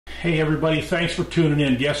Hey everybody, thanks for tuning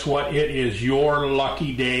in. Guess what? It is your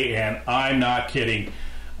lucky day, and I'm not kidding.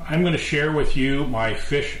 I'm going to share with you my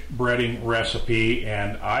fish breading recipe,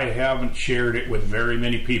 and I haven't shared it with very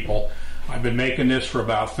many people. I've been making this for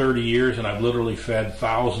about 30 years, and I've literally fed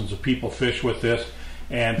thousands of people fish with this,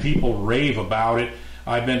 and people rave about it.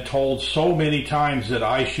 I've been told so many times that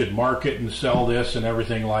I should market and sell this and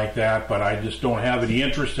everything like that, but I just don't have any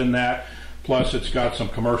interest in that. Plus, it's got some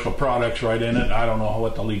commercial products right in it. I don't know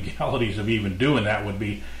what the legalities of even doing that would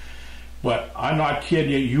be. But I'm not kidding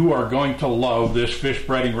you. You are going to love this fish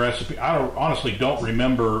breading recipe. I honestly don't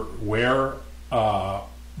remember where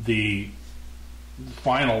the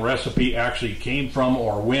final recipe actually came from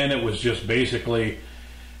or when. It was just basically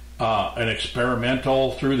an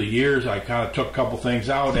experimental through the years. I kind of took a couple things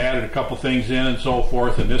out, added a couple things in, and so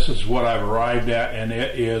forth. And this is what I've arrived at, and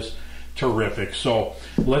it is terrific. So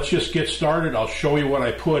let's just get started. I'll show you what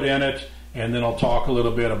I put in it, and then I'll talk a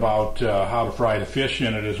little bit about how to fry the fish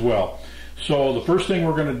in it as well. So the first thing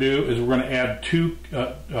we're going to do is we're going to add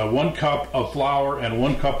 1 cup of flour and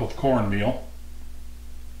 1 cup of cornmeal.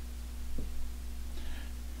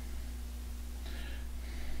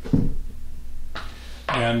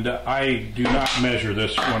 And I do not measure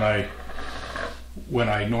this when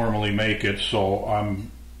I normally make it, so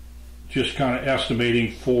I'm just kind of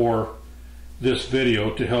estimating for this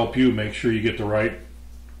video to help you make sure you get the right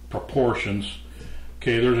proportions.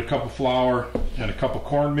 Okay, there's a cup of flour and a cup of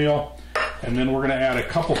cornmeal, and then we're going to add a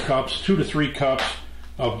couple cups, 2 to 3 cups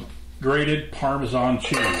of grated Parmesan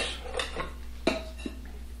cheese.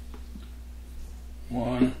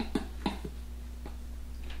 1,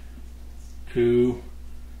 2,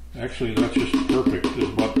 actually that's just perfect. There's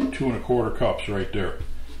about 2 1/4 cups right there.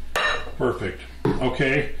 Perfect.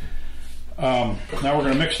 Okay. Now we're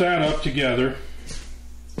going to mix that up together,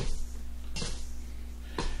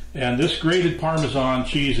 and this grated Parmesan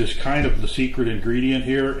cheese is kind of the secret ingredient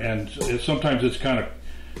here, and sometimes it's kind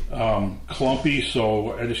of clumpy,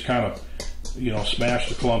 so I just kind of smash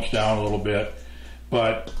the clumps down a little bit.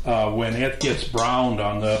 But when it gets browned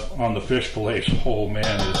on the fish fillets, oh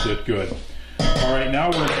man, is it good. All right, now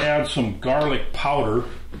we're going to add some garlic powder,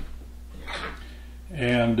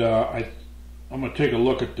 and I'm going to take a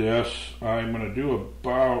look at this. I'm going to do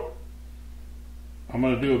about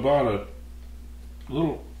a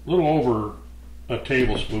little over a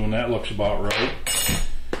tablespoon. That looks about right.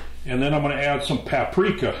 And then I'm going to add some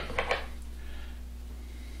paprika.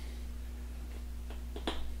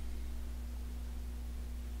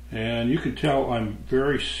 And you can tell I'm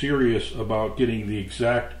very serious about getting the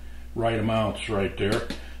exact right amounts right there.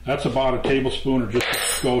 That's about a tablespoon, or just a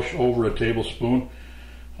skosh over a tablespoon.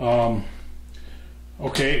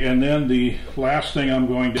 Okay, and then the last thing I'm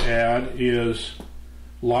going to add is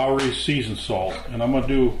Lawry's seasoned salt, and I'm going to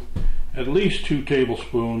do at least 2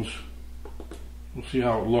 tablespoons. We'll see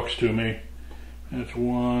how it looks to me. That's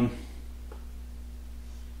 1.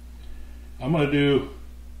 I'm going to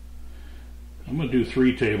do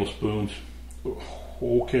 3 tablespoons.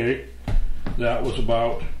 Okay, that was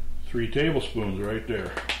about 3 tablespoons right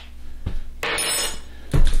there.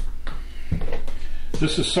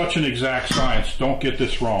 This is such an exact science. Don't get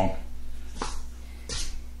this wrong.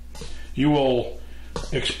 You will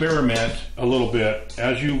experiment a little bit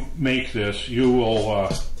as you make this. You will,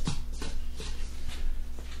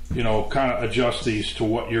 kind of adjust these to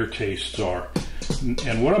what your tastes are.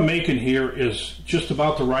 And what I'm making here is just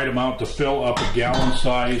about the right amount to fill up a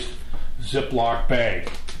gallon-sized Ziploc bag.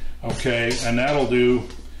 Okay, and that'll do,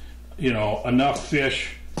 enough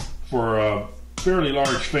fish for a fairly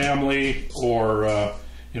large family, or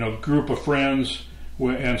group of friends,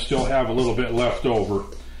 and still have a little bit left over.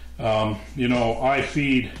 I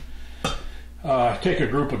take a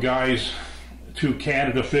group of guys to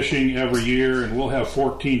Canada fishing every year, and we'll have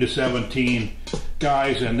 14 to 17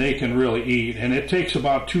 guys, and they can really eat. And it takes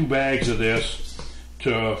about 2 bags of this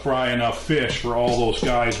to fry enough fish for all those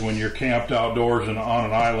guys. When you're camped outdoors and on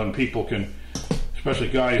an island, people can, especially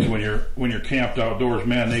guys, when you're camped outdoors,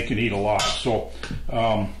 man, they can eat a lot. So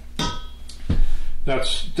that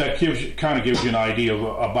kind of gives you an idea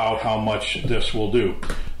about how much this will do.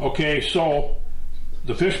 Okay, so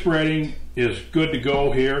the fish breading is good to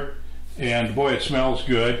go here, and boy, it smells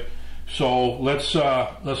good. So let's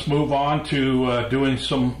move on to doing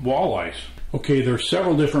some walleyes. Okay, there are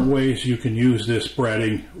several different ways you can use this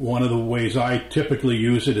breading. One of the ways I typically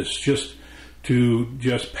use it is just to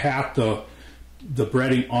pat the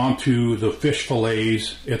breading onto the fish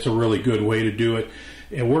fillets. It's a really good way to do it.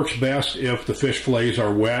 It works best if the fish fillets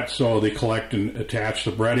are wet, so they collect and attach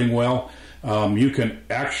the breading well. You can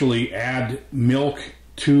actually add milk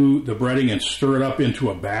to the breading and stir it up into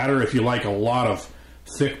a batter if you like a lot of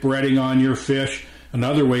thick breading on your fish.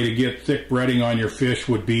 Another way to get thick breading on your fish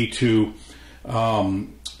would be to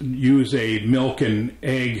use a milk and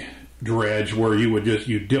egg dredge, where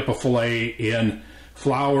you dip a fillet in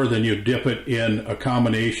flour, then you dip it in a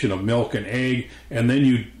combination of milk and egg, and then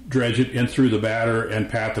you dredge it in through the batter and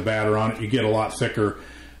pat the batter on it. You get a lot thicker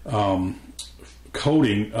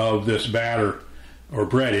coating of this batter or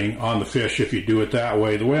breading on the fish if you do it that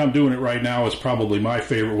way. The way I'm doing it right now is probably my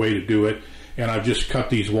favorite way to do it, and I've just cut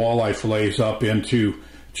these walleye fillets up into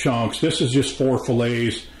chunks. This is just 4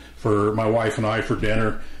 fillets for my wife and I for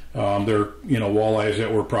dinner. They're, walleyes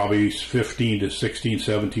that were probably 15 to 16,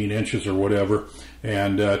 17 inches or whatever,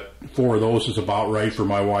 and 4 of those is about right for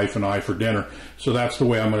my wife and I for dinner. So that's the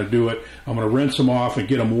way I'm going to do it. I'm going to rinse them off and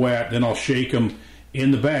get them wet, then I'll shake them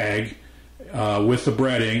in the bag with the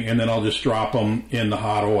breading, and then I'll just drop them in the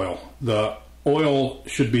hot oil. The oil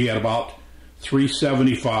should be at about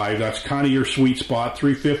 375. That's kind of your sweet spot.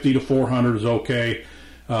 350 to 400 is okay.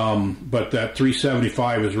 But that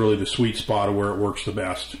 375 is really the sweet spot of where it works the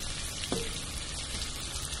best.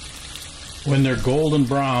 When they're golden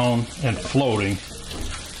brown and floating,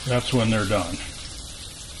 that's when they're done.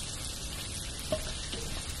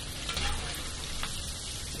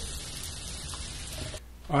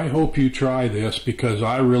 I hope you try this, because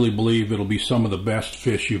I really believe it'll be some of the best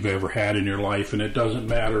fish you've ever had in your life, and it doesn't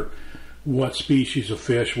matter what species of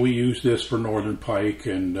fish. We use this for northern pike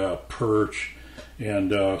and perch,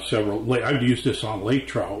 and I've used this on lake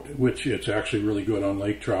trout, which it's actually really good on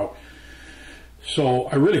lake trout. So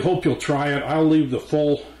I really hope you'll try it. I'll leave the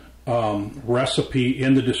full recipe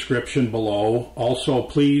in the description below. Also,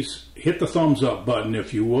 please hit the thumbs up button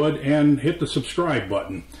if you would, and hit the subscribe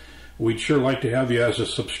button. We'd sure like to have you as a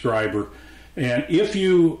subscriber. And if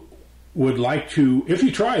you would like to, if you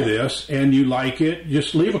try this and you like it,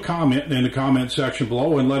 just leave a comment in the comment section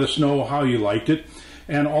below and let us know how you liked it.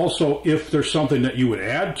 And also, if there's something that you would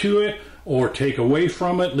add to it or take away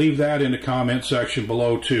from it, leave that in the comment section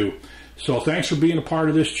below too. So thanks for being a part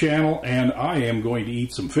of this channel, and I am going to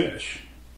eat some fish.